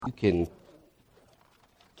You can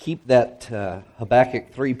keep that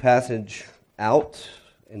Habakkuk 3 passage out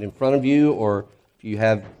and in front of you, or if you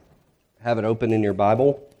have it open in your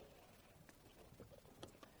Bible,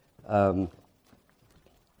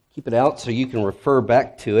 keep it out so you can refer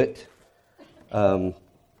back to it. And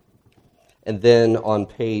then on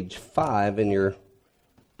page 5 in your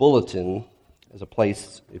bulletin is a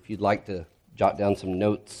place, if you'd like to jot down some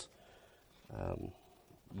notes,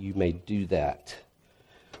 you may do that.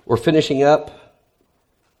 We're finishing up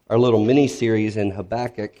our little mini-series in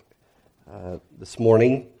Habakkuk this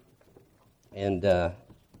morning, and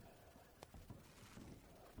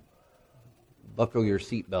buckle your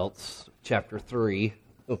seatbelts, chapter 3.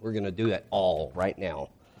 We're going to do it all right now.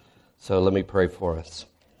 So let me pray for us.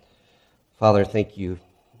 Father, thank you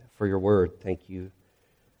for your word. Thank you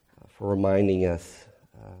for reminding us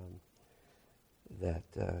that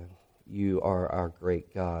you are our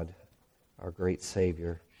great God, our great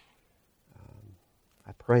Savior.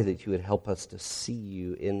 I pray that you would help us to see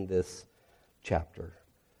you in this chapter.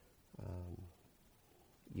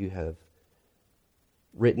 You have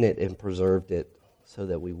written it and preserved it so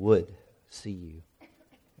that we would see you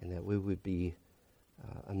and that we would be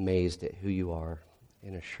amazed at who you are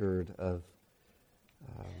and assured of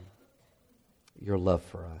your love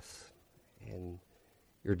for us and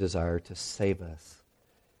your desire to save us.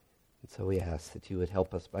 And so we ask that you would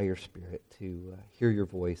help us by your Spirit to hear your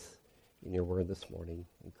voice in your word this morning.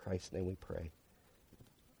 In Christ's name we pray.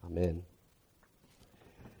 Amen.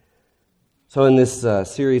 So in this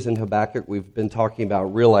series in Habakkuk, we've been talking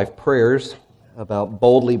about real-life prayers, about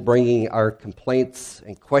boldly bringing our complaints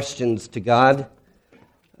and questions to God,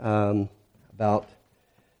 about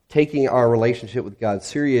taking our relationship with God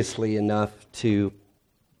seriously enough to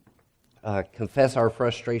confess our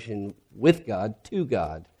frustration with God to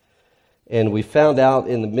God. And we found out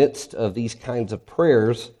in the midst of these kinds of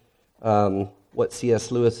prayers, what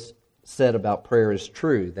C.S. Lewis said about prayer is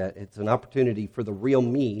true, that it's an opportunity for the real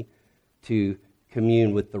me to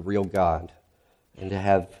commune with the real God and to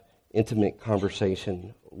have intimate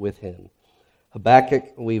conversation with Him.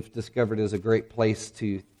 Habakkuk, we've discovered, is a great place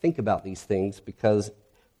to think about these things because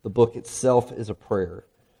the book itself is a prayer.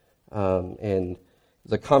 And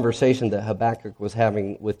the conversation that Habakkuk was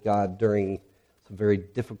having with God during some very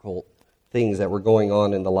difficult things that were going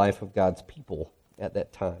on in the life of God's people at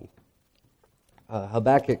that time.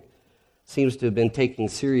 Habakkuk seems to have been taking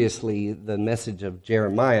seriously the message of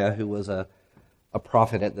Jeremiah, who was a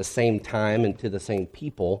prophet at the same time and to the same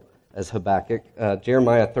people as Habakkuk.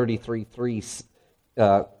 Jeremiah 33:3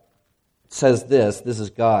 says this is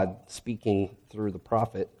God speaking through the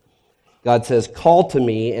prophet. God says, "Call to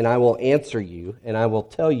me, and I will answer you, and I will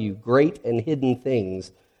tell you great and hidden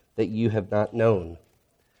things that you have not known."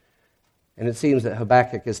 And it seems that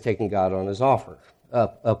Habakkuk has taken God on his offer,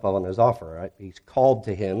 up on his offer, right? He's called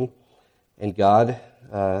to him, and God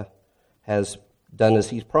has done as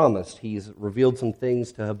he's promised. He's revealed some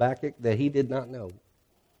things to Habakkuk that he did not know.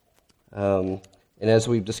 And as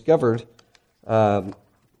we've discovered,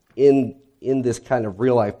 in this kind of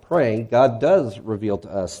real-life praying, God does reveal to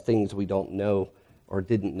us things we don't know or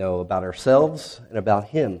didn't know about ourselves and about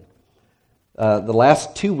Him. The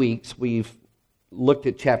last 2 weeks, we've looked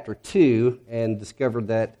at chapter 2 and discovered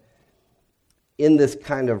that in this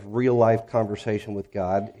kind of real-life conversation with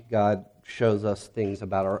God, God shows us things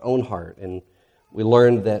about our own heart. And we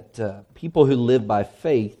learned that people who live by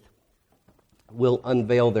faith will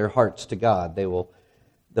unveil their hearts to God.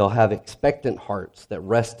 They'll have expectant hearts that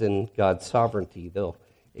rest in God's sovereignty. They'll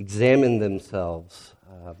examine themselves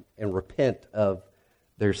and repent of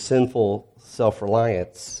their sinful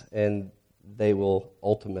self-reliance, and they will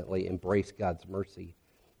ultimately embrace God's mercy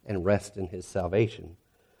and rest in His salvation.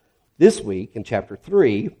 This week, in chapter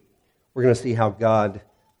 3, we're going to see how God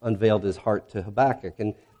unveiled His heart to Habakkuk.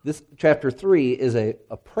 And this chapter 3 is a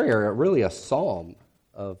prayer, really a psalm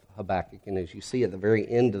of Habakkuk. And as you see at the very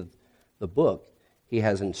end of the book, he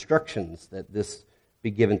has instructions that this be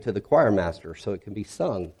given to the choir master so it can be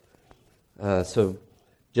sung. So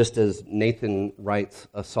just as Nathan writes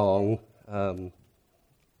a song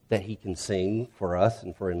that he can sing for us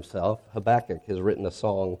and for himself, Habakkuk has written a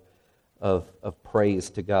song of praise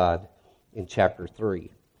to God in chapter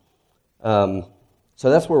 3. So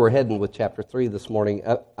that's where we're heading with chapter 3 this morning.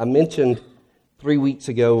 I mentioned 3 weeks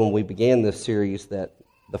ago when we began this series that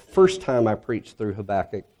the first time I preached through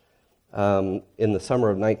Habakkuk in the summer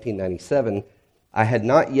of 1997, I had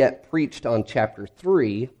not yet preached on chapter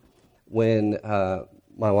 3 when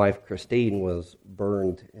my wife Christine was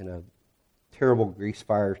burned in a terrible grease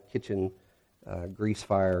fire, kitchen grease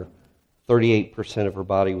fire. 38% of her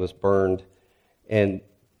body was burned. And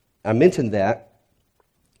I mentioned that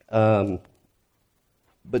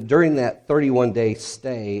But during that 31-day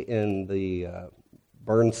stay in the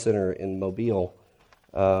Burn Center in Mobile,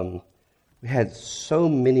 we had so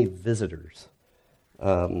many visitors.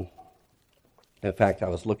 In fact, I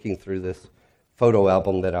was looking through this photo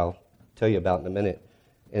album that I'll tell you about in a minute,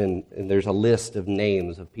 and there's a list of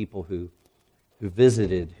names of people who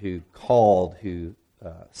visited, who called, who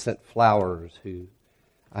sent flowers, who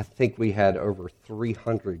I think we had over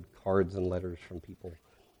 300 cards and letters from people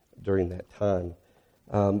during that time.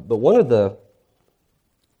 But one of the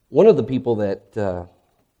people that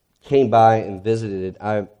came by and visited,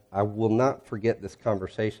 I will not forget this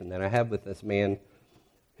conversation that I had with this man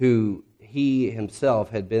who he himself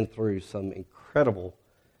had been through some incredible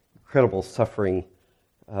suffering.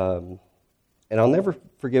 And I'll never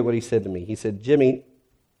forget what he said to me. He said, "Jimmy,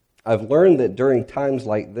 I've learned that during times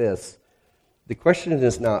like this, the question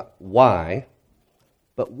is not why,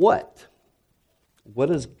 but what. What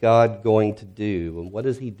is God going to do, and what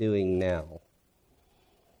is He doing now?"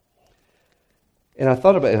 And I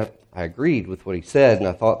thought about it. I agreed with what he said, and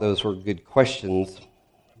I thought those were good questions.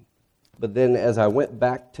 But then as I went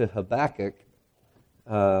back to Habakkuk,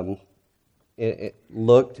 it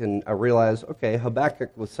looked and I realized, okay,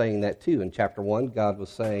 Habakkuk was saying that too. In chapter 1, God was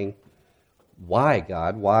saying, why,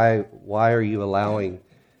 God? Why are you allowing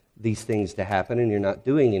these things to happen and you're not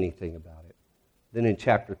doing anything about it? Then in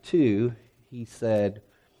chapter 2, he said,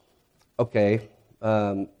 okay,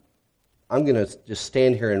 I'm going to just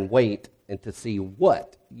stand here and wait and to see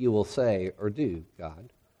what you will say or do,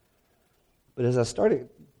 God. But as I started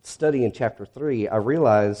studying chapter 3, I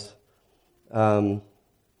realized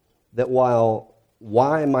that while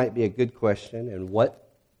why might be a good question and what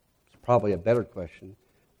is probably a better question,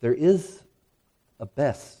 there is a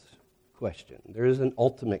best question. There is an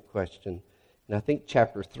ultimate question. And I think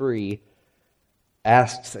chapter 3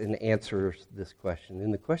 asks and answers this question.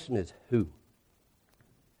 And the question is who?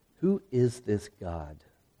 Who is this God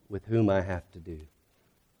with whom I have to do?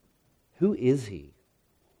 Who is He?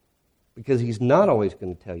 Because He's not always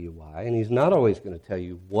going to tell you why, and He's not always going to tell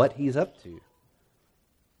you what He's up to.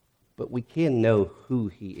 But we can know who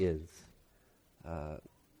He is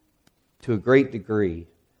to a great degree.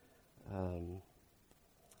 And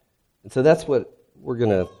so that's what we're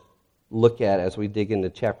going to look at as we dig into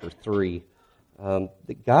chapter 3.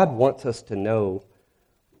 That God wants us to know,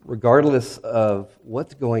 regardless of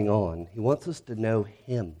what's going on, He wants us to know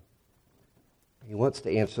Him. He wants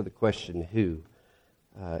to answer the question, who?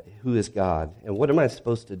 Who is God? And what am I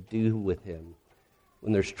supposed to do with Him?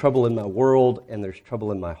 When there's trouble in my world and there's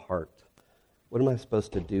trouble in my heart, what am I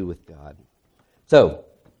supposed to do with God? So,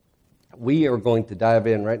 we are going to dive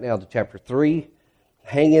in right now to chapter 3.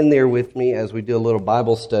 Hang in there with me as we do a little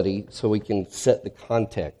Bible study so we can set the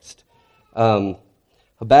context.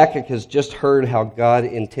 Habakkuk has just heard how God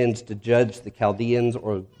intends to judge the Chaldeans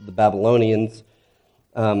or the Babylonians.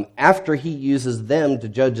 After He uses them to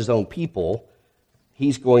judge His own people,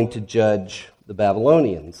 He's going to judge the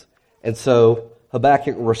Babylonians. And so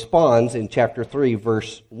Habakkuk responds in chapter 3,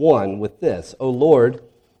 verse 1 with this: "O Lord,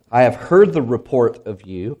 I have heard the report of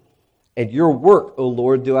you, and your work, O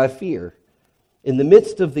Lord, do I fear. In the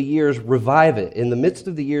midst of the years, revive it. In the midst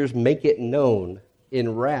of the years, make it known.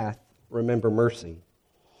 In wrath, remember mercy."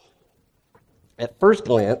 At first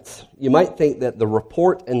glance, you might think that the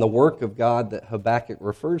report and the work of God that Habakkuk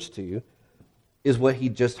refers to is what he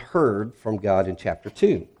just heard from God in chapter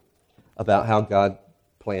 2, about how God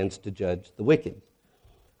plans to judge the wicked.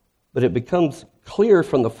 But it becomes clear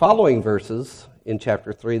from the following verses in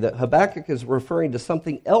chapter 3 that Habakkuk is referring to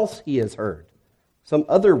something else he has heard, some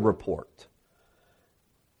other report.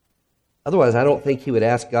 Otherwise, I don't think he would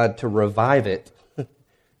ask God to revive it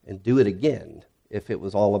and do it again if it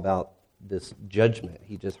was all about this judgment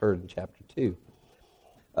he just heard in chapter 2.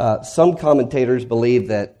 Some commentators believe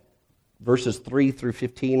that verses 3 through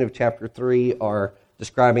 15 of chapter 3 are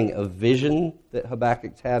describing a vision that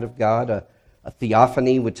Habakkuk's had of God, a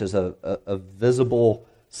theophany, which is a visible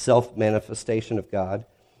self-manifestation of God.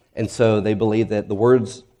 And so they believe that the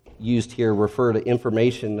words used here refer to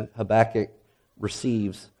information Habakkuk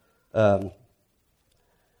receives. They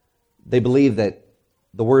believe that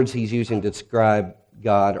the words he's using to describe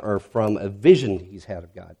God are from a vision he's had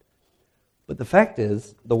of God. But the fact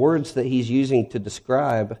is, the words that he's using to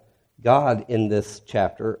describe God in this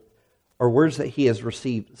chapter are words that he has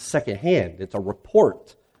received secondhand. It's a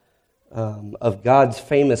report of God's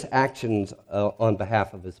famous actions on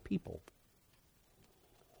behalf of His people.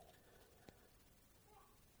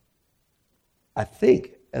 I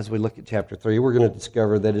think as we look at chapter 3, we're going to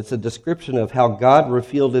discover that it's a description of how God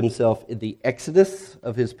revealed Himself in the exodus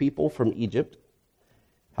of His people from Egypt,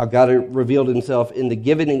 how God revealed himself in the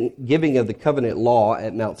giving of the covenant law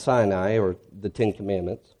at Mount Sinai, or the Ten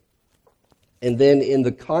Commandments, and then in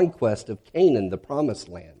the conquest of Canaan, the promised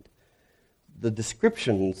land. The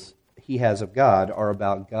descriptions he has of God are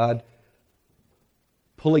about God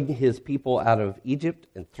pulling his people out of Egypt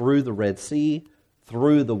and through the Red Sea,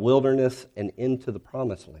 through the wilderness, and into the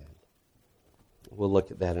promised land. We'll look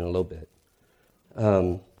at that in a little bit.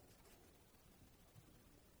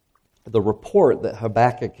 The report that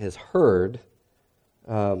Habakkuk has heard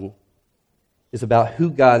is about who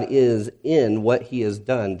God is in what he has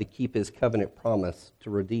done to keep his covenant promise to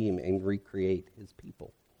redeem and recreate his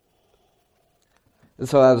people. And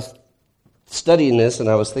so I was studying this and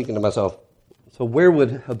I was thinking to myself, so where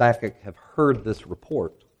would Habakkuk have heard this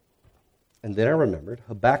report? And then I remembered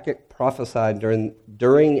Habakkuk prophesied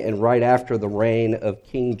during and right after the reign of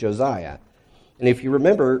King Josiah. And if you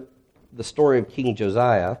remember the story of King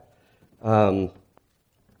Josiah,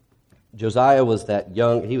 Josiah was that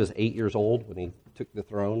young, he was 8 years old when he took the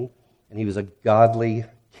throne, and he was a godly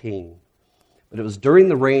king. But it was during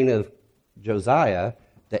the reign of Josiah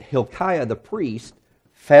that Hilkiah the priest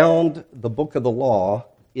found the book of the law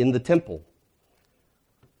in the temple,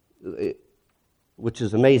 which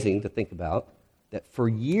is amazing to think about, that for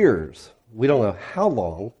years, we don't know how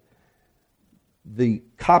long, the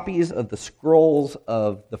copies of the scrolls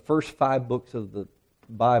of the first 5 books of the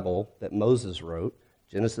Bible that Moses wrote,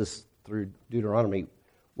 Genesis through Deuteronomy,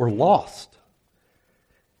 were lost.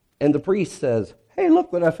 And the priest says, hey,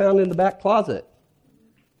 look what I found in the back closet.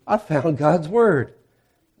 I found God's word.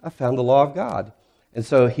 I found the law of God. And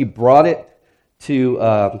so he brought it to,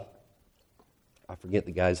 I forget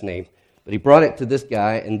the guy's name, but he brought it to this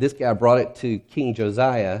guy, and this guy brought it to King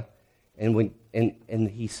Josiah, and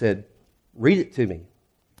he said, read it to me.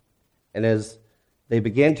 And as they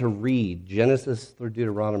began to read Genesis through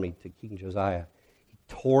Deuteronomy to King Josiah, he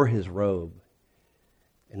tore his robe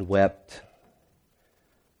and wept.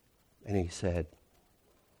 And he said,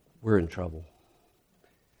 we're in trouble.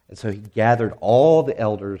 And so he gathered all the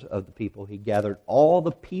elders of the people. He gathered all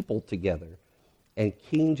the people together. And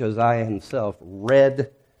King Josiah himself read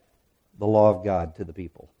the law of God to the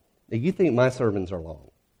people. Now, you think my sermons are long.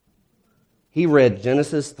 He read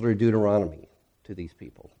Genesis through Deuteronomy to these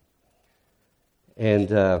people. And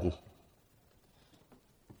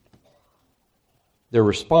their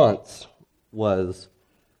response was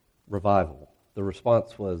revival. The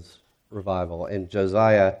response was revival. And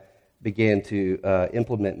Josiah began to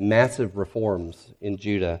implement massive reforms in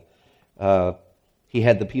Judah. He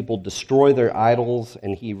had the people destroy their idols,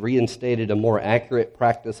 and he reinstated a more accurate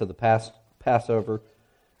practice of the Passover.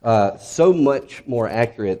 So much more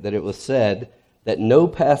accurate that it was said that no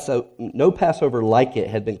Passover like it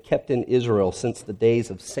had been kept in Israel since the days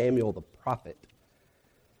of Samuel the prophet.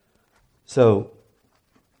 So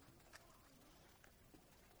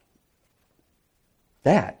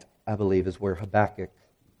that, I believe, is where Habakkuk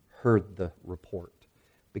heard the report.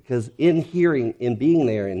 Because in being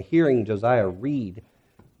there and hearing Josiah read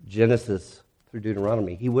Genesis through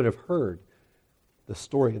Deuteronomy, he would have heard the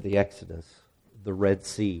story of the Exodus, the Red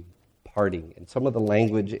Sea parting. And some of the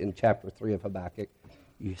language in chapter 3 of Habakkuk,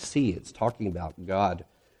 you see it's talking about God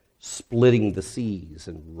splitting the seas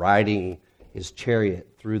and riding his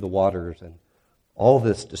chariot through the waters and all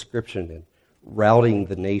this description and routing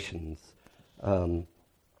the nations.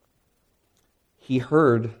 He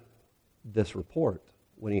heard this report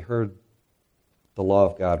when he heard the law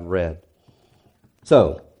of God read.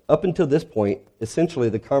 So, up until this point, essentially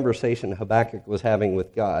the conversation Habakkuk was having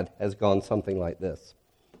with God has gone something like this.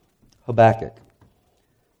 Habakkuk,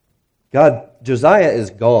 God, Josiah is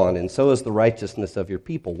gone, and so is the righteousness of your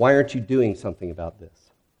people. Why aren't you doing something about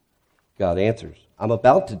this? God answers, I'm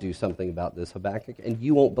about to do something about this, Habakkuk, and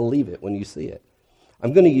you won't believe it when you see it.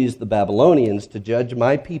 I'm going to use the Babylonians to judge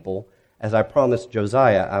my people as I promised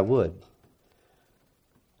Josiah I would.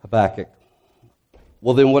 Habakkuk,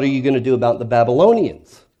 well then what are you going to do about the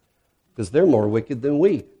Babylonians? Because they're more wicked than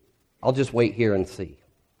we. I'll just wait here and see.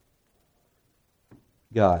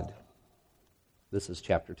 God, this is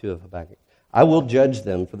chapter 2 of Habakkuk, I will judge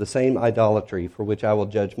them for the same idolatry for which I will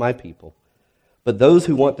judge my people. But those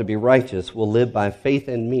who want to be righteous will live by faith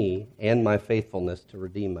in me and my faithfulness to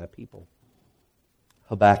redeem my people.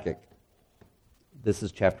 Habakkuk, this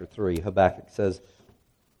is chapter 3. Habakkuk says,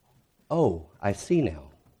 oh, I see now.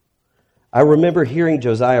 I remember hearing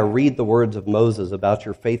Josiah read the words of Moses about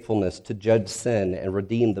your faithfulness to judge sin and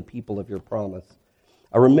redeem the people of your promise.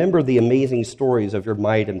 I remember the amazing stories of your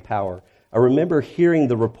might and power. I remember hearing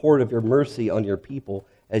the report of your mercy on your people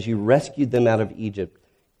as you rescued them out of Egypt,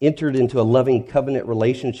 entered into a loving covenant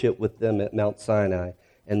relationship with them at Mount Sinai,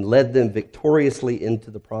 and led them victoriously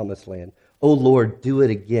into the promised land. O Lord, do it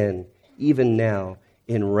again, even now,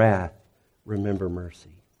 in wrath, remember mercy.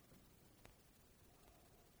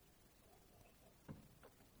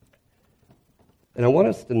 And I want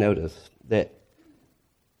us to notice that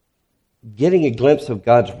getting a glimpse of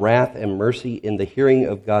God's wrath and mercy in the hearing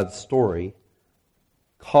of God's story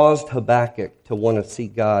caused Habakkuk to want to see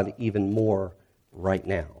God even more right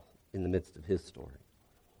now in the midst of his story.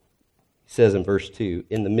 He says in verse 2,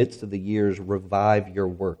 in the midst of the years, revive your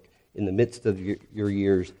work. In the midst of your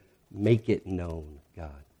years, make it known,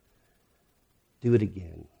 God. Do it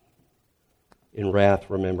again. In wrath,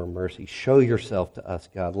 remember mercy. Show yourself to us,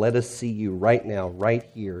 God. Let us see you right now, right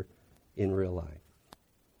here in real life.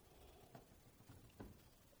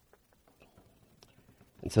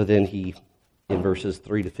 And so then he, in verses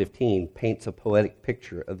 3 to 15, paints a poetic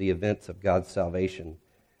picture of the events of God's salvation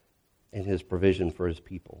and his provision for his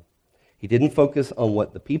people. He didn't focus on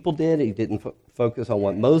what the people did. He didn't focus on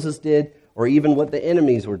what Moses did or even what the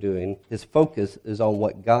enemies were doing. His focus is on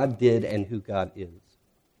what God did and who God is.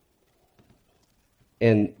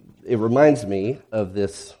 And it reminds me of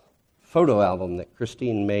this photo album that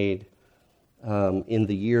Christine made in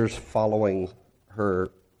the years following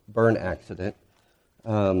her burn accident.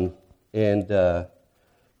 And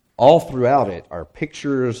all throughout it are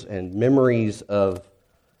pictures and memories of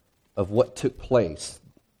what took place.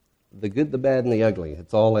 The good, the bad, and the ugly.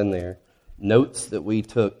 It's all in there. Notes that we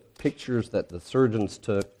took, pictures that the surgeons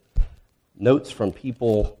took, notes from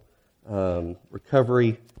people,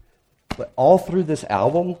 recovery. But all through this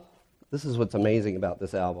album, this is what's amazing about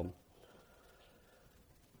this album,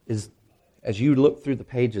 is as you look through the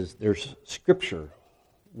pages, there's scripture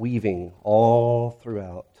weaving all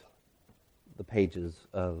throughout the pages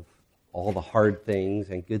of all the hard things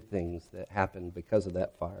and good things that happened because of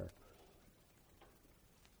that fire.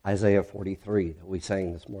 Isaiah 43 that we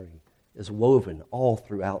sang this morning is woven all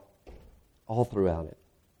throughout it.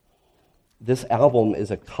 This album is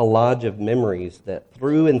a collage of memories that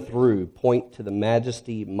through and through point to the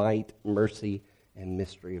majesty, might, mercy, and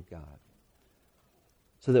mystery of God.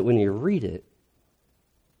 So that when you read it,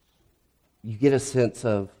 you get a sense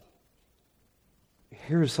of,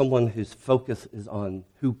 here's someone whose focus is on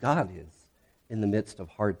who God is in the midst of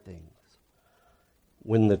hard things,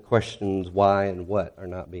 when the questions why and what are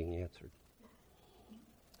not being answered.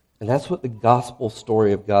 And that's what the gospel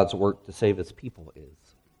story of God's work to save his people is.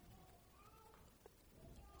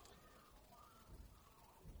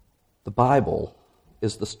 The Bible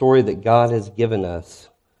is the story that God has given us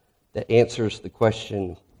that answers the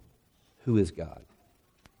question, who is God?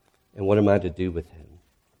 And what am I to do with him?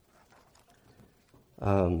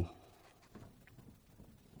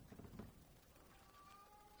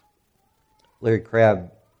 Larry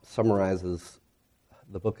Crabb summarizes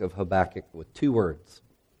the book of Habakkuk with 2 words,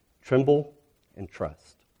 tremble and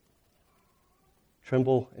trust.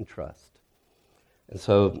 Tremble and trust. And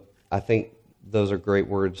so I think those are great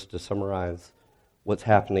words to summarize what's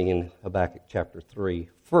happening in Habakkuk chapter 3.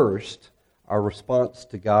 First, our response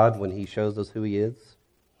to God when he shows us who he is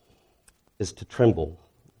to tremble,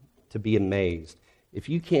 to be amazed. If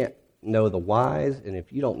you can't know the whys and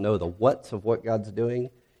if you don't know the whats of what God's doing,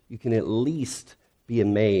 you can at least be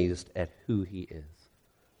amazed at who he is.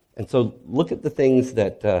 And so look at the things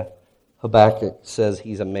that Habakkuk says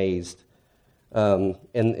he's amazed.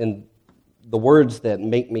 And the words that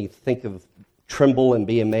make me think of tremble and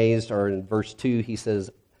be amazed are in verse 2. He says,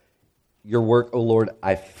 your work, O Lord,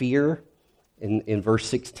 I fear. In verse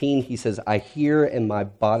 16, he says, I hear and my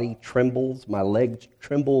body trembles, my legs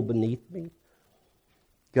tremble beneath me.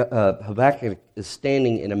 Habakkuk is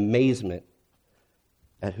standing in amazement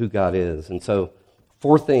at who God is. And so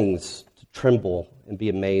 4 things to tremble and be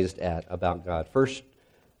amazed at about God. First,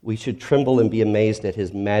 we should tremble and be amazed at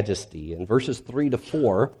his majesty. In verses 3 to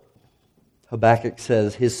 4, Habakkuk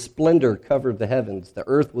says, his splendor covered the heavens. The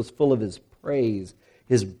earth was full of his praise.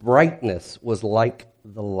 His brightness was like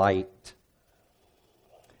the light.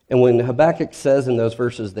 And when Habakkuk says in those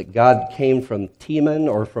verses that God came from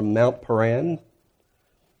Teman or from Mount Paran,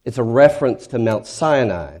 it's a reference to Mount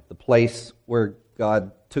Sinai, the place where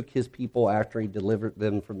God took his people after he delivered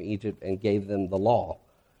them from Egypt and gave them the law.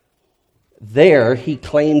 There, he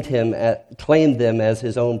claimed them as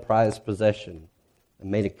his own prized possession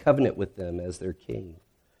and made a covenant with them as their king.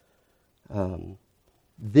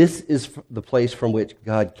 This is the place from which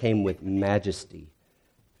God came with majesty.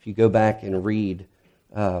 If you go back and read,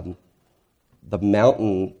 the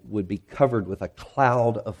mountain would be covered with a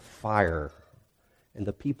cloud of fire. And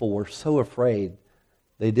the people were so afraid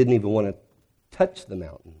they didn't even want to touch the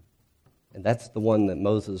mountain. And that's the one that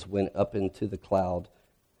Moses went up into the cloud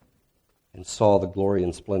and saw the glory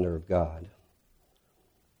and splendor of God.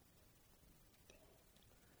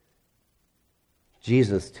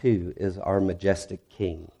 Jesus, too, is our majestic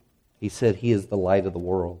King. He said he is the light of the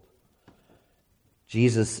world.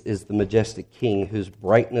 Jesus is the majestic King whose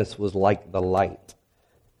brightness was like the light,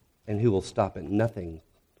 and who will stop at nothing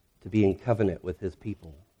to be in covenant with his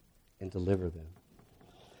people and deliver them.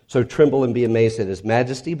 So tremble and be amazed at his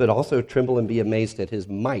majesty, but also tremble and be amazed at his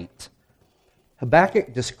might.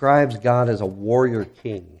 Habakkuk describes God as a warrior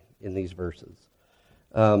king in these verses.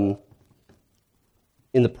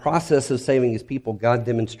 In the process of saving his people, God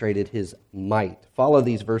demonstrated his might. Follow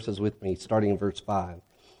these verses with me, starting in verse 5.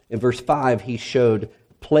 In verse 5, he showed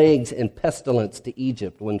plagues and pestilence to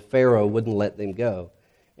Egypt when Pharaoh wouldn't let them go,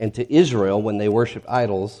 and to Israel when they worshipped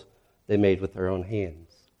idols they made with their own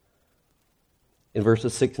hands. In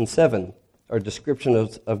verses 6 and 7 are a description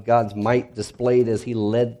of God's might displayed as he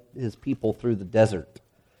led his people through the desert.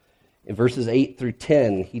 In verses 8 through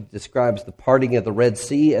 10, he describes the parting of the Red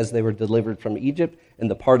Sea as they were delivered from Egypt, and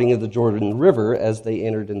the parting of the Jordan River as they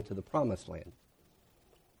entered into the Promised Land.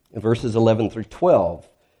 In verses 11 through 12,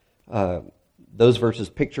 those verses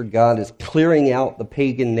picture God as clearing out the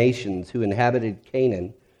pagan nations who inhabited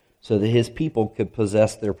Canaan so that his people could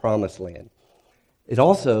possess their Promised Land. It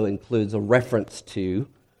also includes a reference to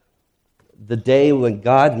the day when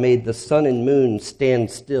God made the sun and moon stand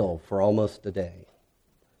still for almost a day,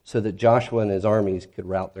 so that Joshua and his armies could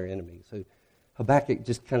rout their enemies. So Habakkuk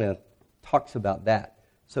just kind of talks about that.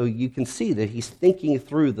 So you can see that he's thinking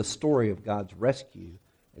through the story of God's rescue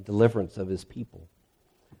and deliverance of his people.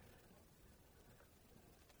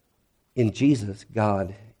 In Jesus,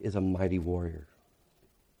 God is a mighty warrior.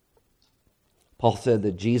 Paul said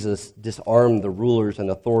that Jesus disarmed the rulers and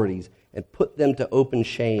authorities and put them to open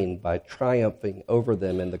shame by triumphing over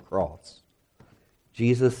them in the cross.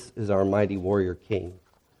 Jesus is our mighty warrior king.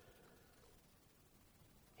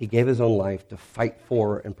 He gave his own life to fight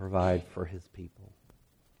for and provide for his people.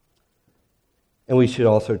 And we should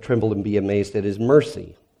also tremble and be amazed at his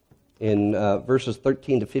mercy. In verses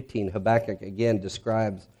 13 to 15, Habakkuk again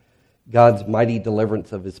describes God's mighty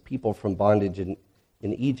deliverance of his people from bondage in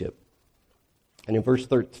Egypt. And in verse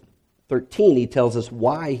 13, he tells us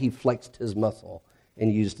why he flexed his muscle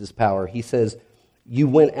and used his power. He says, "You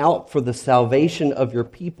went out for the salvation of your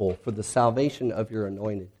people, for the salvation of your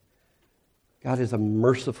anointed." God is a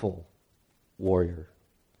merciful warrior.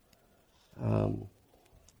 And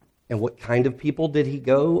what kind of people did he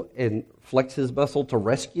go and flex his muscle to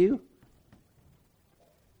rescue?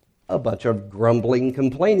 A bunch of grumbling,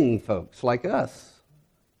 complaining folks like us.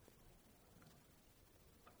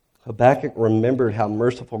 Habakkuk remembered how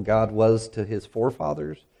merciful God was to his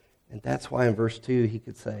forefathers, and that's why in verse 2 he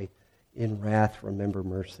could say, "In wrath remember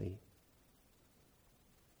mercy."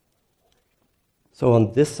 So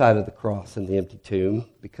on this side of the cross in the empty tomb,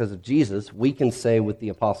 because of Jesus, we can say with the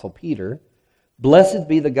Apostle Peter, "Blessed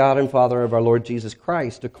be the God and Father of our Lord Jesus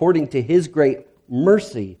Christ. According to his great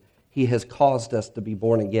mercy, he has caused us to be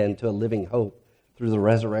born again to a living hope through the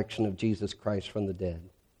resurrection of Jesus Christ from the dead."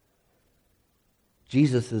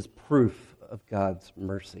 Jesus is proof of God's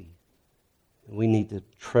mercy. And we need to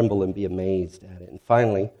tremble and be amazed at it. And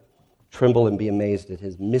finally, tremble and be amazed at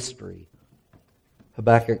his mystery.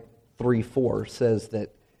 Habakkuk 3:4 says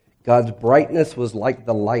that God's brightness was like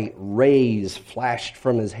the light, rays flashed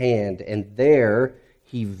from his hand, and there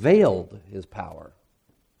he veiled his power.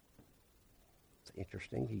 It's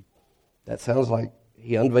interesting. That sounds like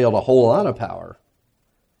he unveiled a whole lot of power.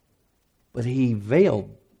 But he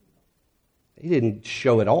veiled. He didn't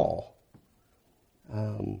show it all.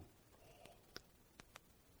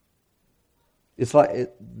 It's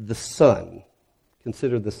like the sun.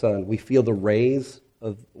 Consider the sun. We feel the rays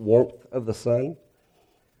of warmth of the sun,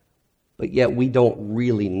 but yet we don't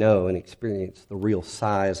really know and experience the real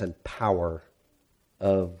size and power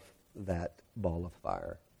of that ball of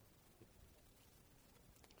fire.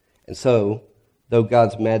 And so, though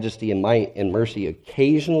God's majesty and might and mercy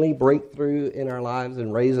occasionally break through in our lives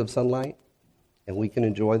in rays of sunlight, and we can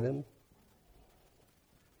enjoy them,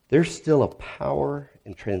 there's still a power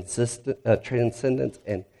and transcendence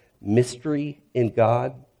and mystery in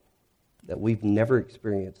God that we've never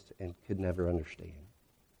experienced and could never understand.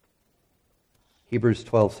 Hebrews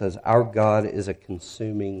 12 says, "Our God is a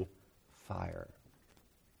consuming fire."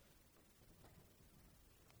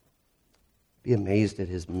 Be amazed at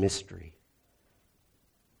his mystery.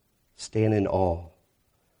 Stand in awe.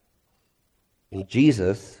 In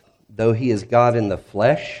Jesus, though he is God in the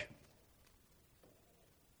flesh,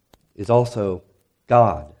 is also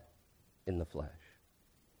God in the flesh.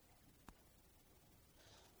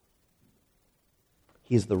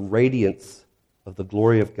 He is the radiance of the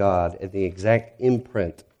glory of God and the exact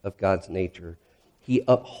imprint of God's nature. He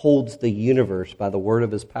upholds the universe by the word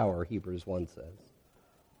of his power, Hebrews 1 says.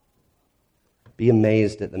 Be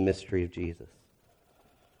amazed at the mystery of Jesus.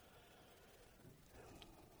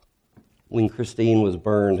 When Christine was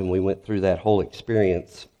burned and we went through that whole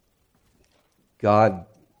experience, God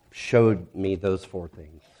showed me those four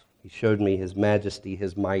things. He showed me his majesty,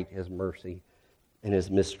 his might, his mercy, and his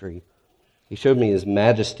mystery. He showed me his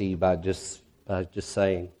majesty by just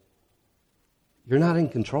saying, you're not in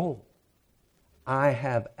control. I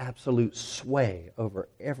have absolute sway over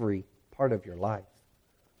every part of your life.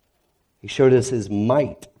 He showed us his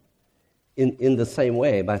might in the same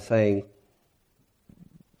way by saying,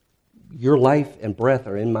 your life and breath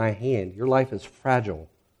are in my hand. Your life is fragile.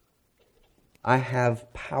 I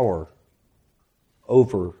have power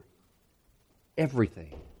over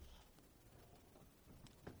everything.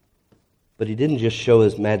 But he didn't just show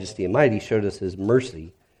his majesty and might, he showed us his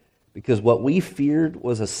mercy. Because what we feared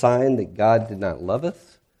was a sign that God did not love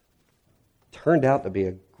us, turned out to be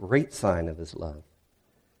a great sign of his love.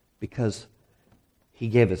 Because he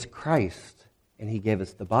gave us Christ, and he gave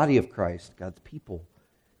us the body of Christ, God's people.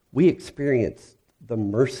 We experienced the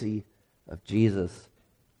mercy of Jesus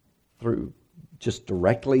just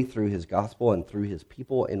directly through his gospel and through his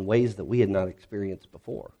people in ways that we had not experienced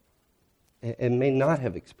before and may not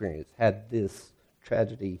have experienced had this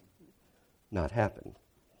tragedy not happened.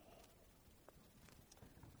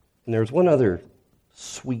 And there's one other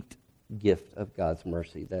sweet gift of God's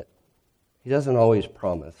mercy that he doesn't always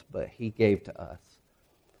promise, but he gave to us.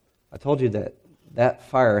 I told you that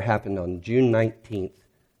fire happened on June 19th,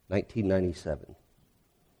 1997.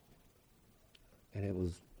 And it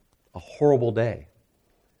was a horrible day.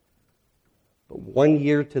 But 1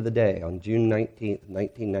 year to the day, on June 19th,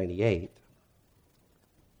 1998,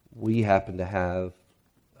 we happened to have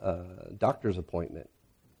a doctor's appointment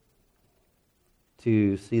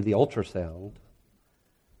to see the ultrasound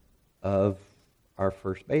of our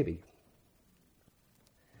first baby.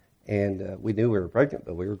 And we knew we were pregnant,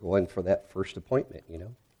 but we were going for that first appointment,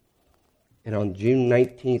 And on June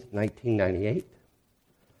 19th, 1998, it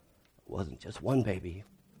wasn't just one baby,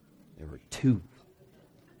 there were two.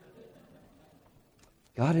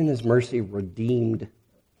 God in his mercy redeemed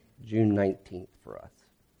June 19th for us.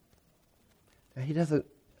 Now, he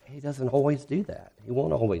doesn't always do that. He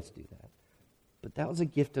won't always do that. But that was a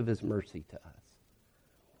gift of his mercy to us.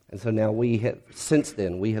 And so now since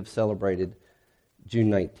then, we have celebrated June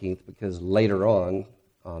 19th because later on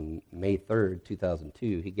May 3rd,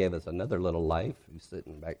 2002, he gave us another little life who's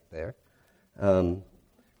sitting back there.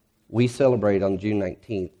 We celebrate on June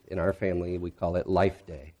 19th in our family, we call it Life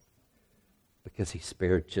Day because he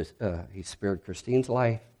spared Christine's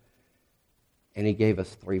life and he gave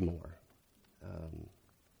us 3 more.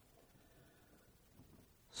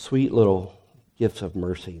 Sweet little gifts of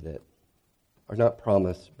mercy that are not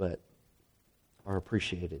promised but are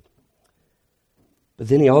appreciated. But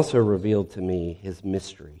then he also revealed to me his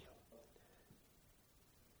mystery.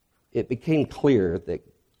 It became clear that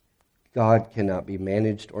God cannot be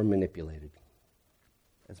managed or manipulated,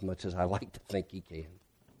 as much as I like to think he can.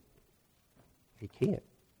 He can't.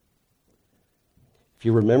 If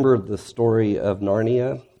you remember the story of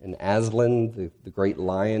Narnia and Aslan, the great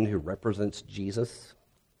lion who represents Jesus,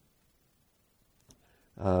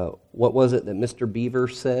 what was it that Mr. Beaver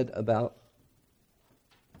said about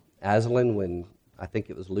Aslan when, I think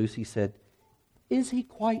it was Lucy said, "Is he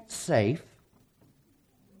quite safe?"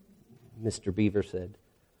 Mr. Beaver said,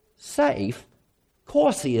 "Safe? Of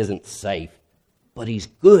course he isn't safe, but he's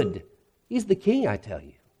good. He's the king, I tell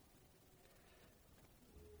you."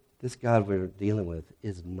 This God we're dealing with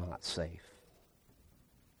is not safe,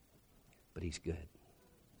 but he's good.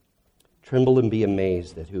 Tremble and be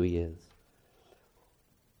amazed at who he is.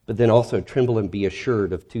 But then also tremble and be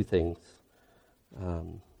assured of two things.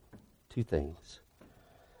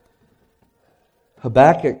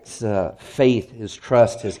 Habakkuk's faith, his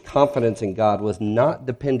trust, his confidence in God was not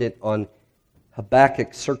dependent on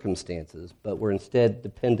Habakkuk's circumstances, but were instead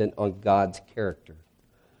dependent on God's character.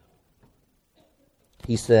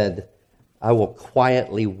 He said, "I will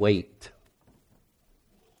quietly wait."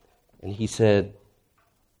 And he said,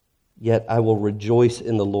 "Yet I will rejoice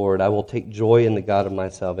in the Lord. I will take joy in the God of my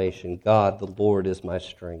salvation. God, the Lord, is my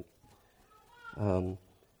strength."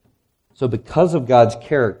 So because of God's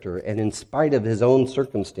character and in spite of his own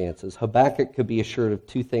circumstances, Habakkuk could be assured of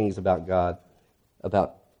two things about God.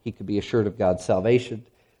 He could be assured of God's salvation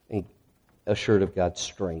and assured of God's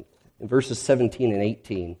strength. In verses 17 and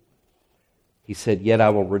 18, he said, "Yet I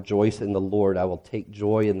will rejoice in the Lord. I will take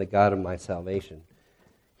joy in the God of my salvation."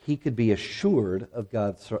 He could be assured of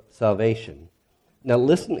God's salvation Now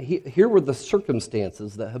listen, here were the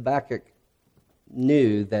circumstances that Habakkuk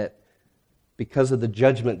knew that because of the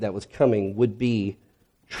judgment that was coming would be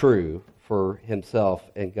true for himself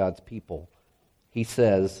and God's people. He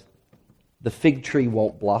says, the fig tree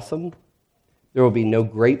won't blossom. There will be no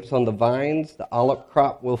grapes on the vines. The olive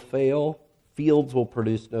crop will fail. Fields will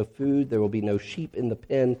produce no food. There will be no sheep in the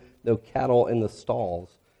pen, no cattle in the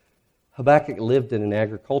stalls. Habakkuk lived in an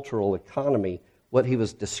agricultural economy. What he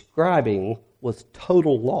was describing was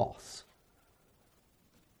total loss.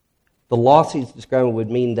 The loss he's describing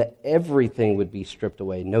would mean that everything would be stripped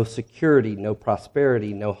away. No security, no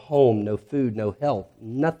prosperity, no home, no food, no health,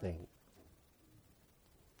 nothing.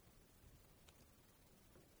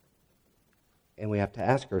 And we have to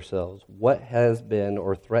ask ourselves, what has been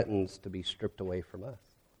or threatens to be stripped away from us?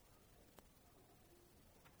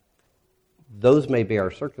 Those may be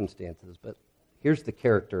our circumstances, but here's the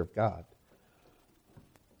character of God.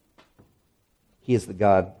 He is the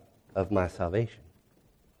God of my salvation.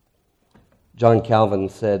 John Calvin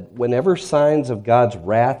said, whenever signs of God's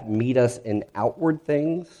wrath meet us in outward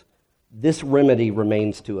things, this remedy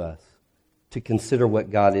remains to us, to consider what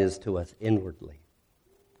God is to us inwardly.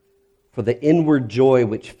 For the inward joy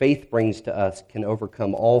which faith brings to us can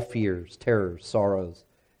overcome all fears, terrors, sorrows,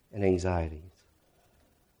 and anxieties.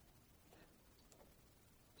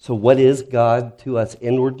 So what is God to us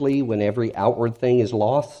inwardly when every outward thing is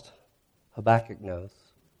lost? Habakkuk knows.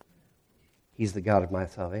 He's the God of my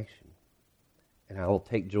salvation, and I will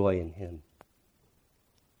take joy in him.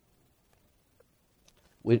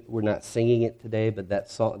 We're not singing it today, but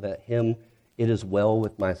that song, that hymn, It Is Well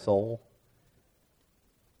With My Soul,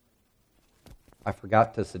 I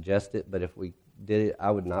forgot to suggest it, but if we did it, I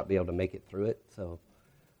would not be able to make it through it. So,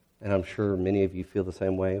 and I'm sure many of you feel the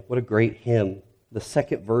same way. What a great hymn. The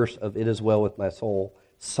second verse of It Is Well With My Soul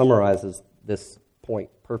summarizes this point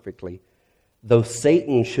perfectly. Though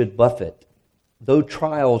Satan should buffet, though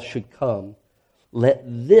trials should come, let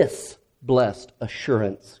this blessed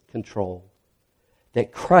assurance control,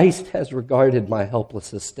 that Christ has regarded my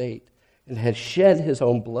helpless estate and has shed his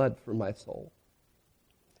own blood for my soul.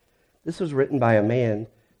 This was written by a man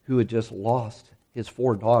who had just lost his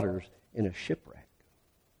 4 daughters in a shipwreck.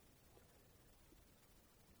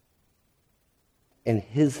 And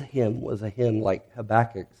his hymn was a hymn like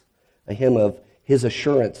Habakkuk's, a hymn of his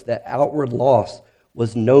assurance that outward loss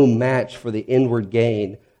was no match for the inward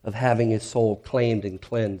gain of having his soul claimed and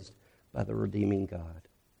cleansed by the redeeming God.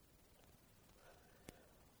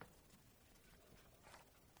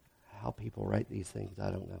 How people write these things, I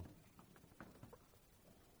don't know.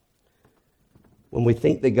 When we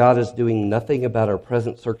think that God is doing nothing about our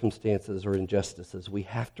present circumstances or injustices, we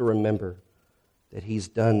have to remember that he's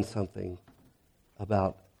done something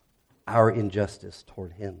about our injustice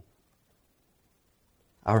toward him,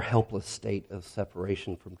 our helpless state of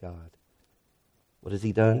separation from God. What has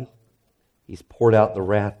he done? He's poured out the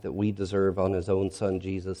wrath that we deserve on his own son,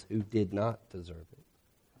 Jesus, who did not deserve it.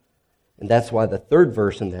 And that's why the third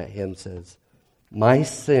verse in that hymn says, my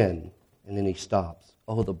sin, and then he stops.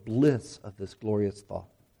 Oh, the bliss of this glorious thought.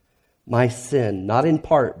 My sin, not in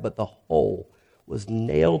part, but the whole, was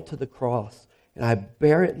nailed to the cross, and I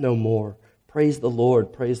bear it no more. Praise the Lord,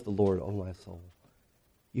 oh my soul.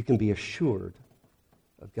 You can be assured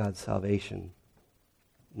of God's salvation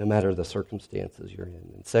no matter the circumstances you're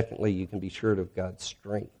in. And secondly, you can be assured of God's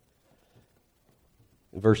strength.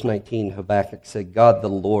 In verse 19, Habakkuk said, God the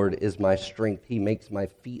Lord is my strength. He makes my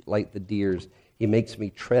feet like the deer's. He makes me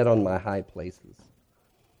tread on my high places.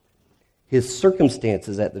 His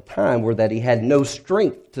circumstances at the time were that he had no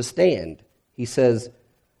strength to stand. He says,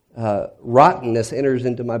 rottenness enters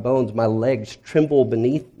into my bones. My legs tremble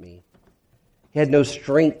beneath me. He had no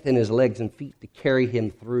strength in his legs and feet to carry him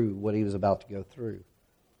through what he was about to go through.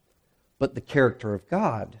 But the character of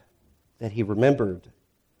God that he remembered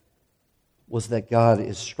was that God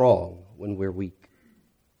is strong when we're weak.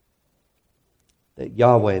 That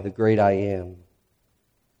Yahweh, the great I am,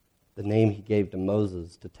 the name he gave to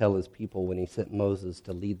Moses to tell his people when he sent Moses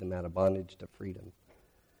to lead them out of bondage to freedom.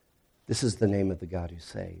 This is the name of the God who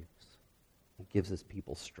saves and gives his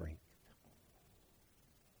people strength.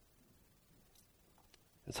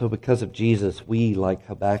 And so because of Jesus, we, like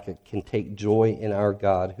Habakkuk, can take joy in our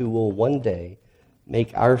God who will one day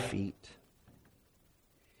make our feet,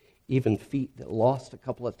 even feet that lost a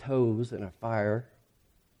couple of toes in a fire,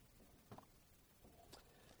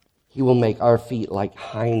 he will make our feet like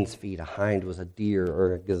hind's feet. A hind was a deer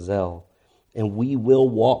or a gazelle. And we will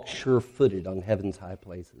walk sure-footed on heaven's high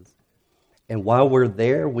places. And while we're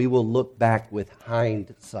there, we will look back with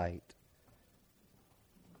hindsight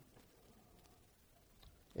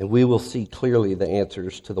And we will see clearly the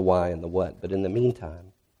answers to the why and the what. But in the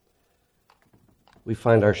meantime, we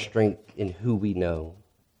find our strength in who we know.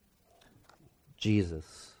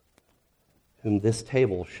 Jesus, whom this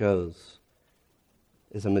table shows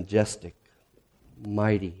is a majestic,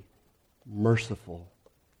 mighty, merciful,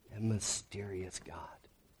 and mysterious God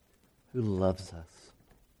who loves us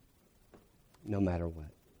no matter what.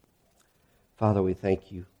 Father, we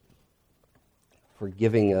thank you for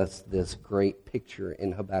giving us this great picture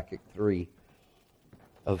in Habakkuk 3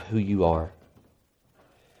 of who you are.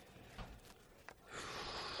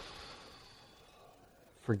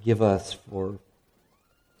 Forgive us for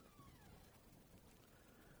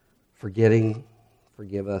forgetting.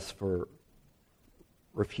 Forgive us for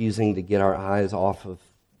refusing to get our eyes off of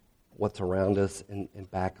what's around us and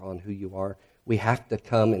back on who you are. We have to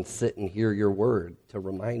come and sit and hear your word to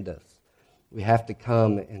remind us. We have to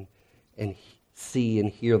come and see and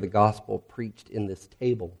hear the gospel preached in this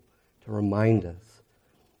table to remind us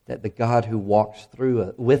that the God who walks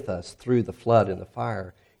with us through the flood and the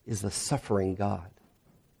fire is the suffering God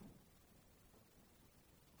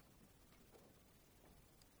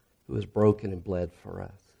who has broken and bled for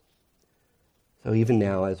us. So even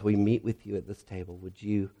now, as we meet with you at this table, would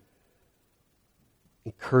you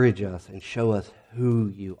encourage us and show us who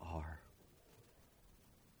you are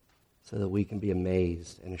so that we can be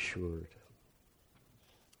amazed and assured.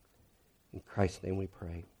 In Christ's name we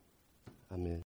pray. Amen.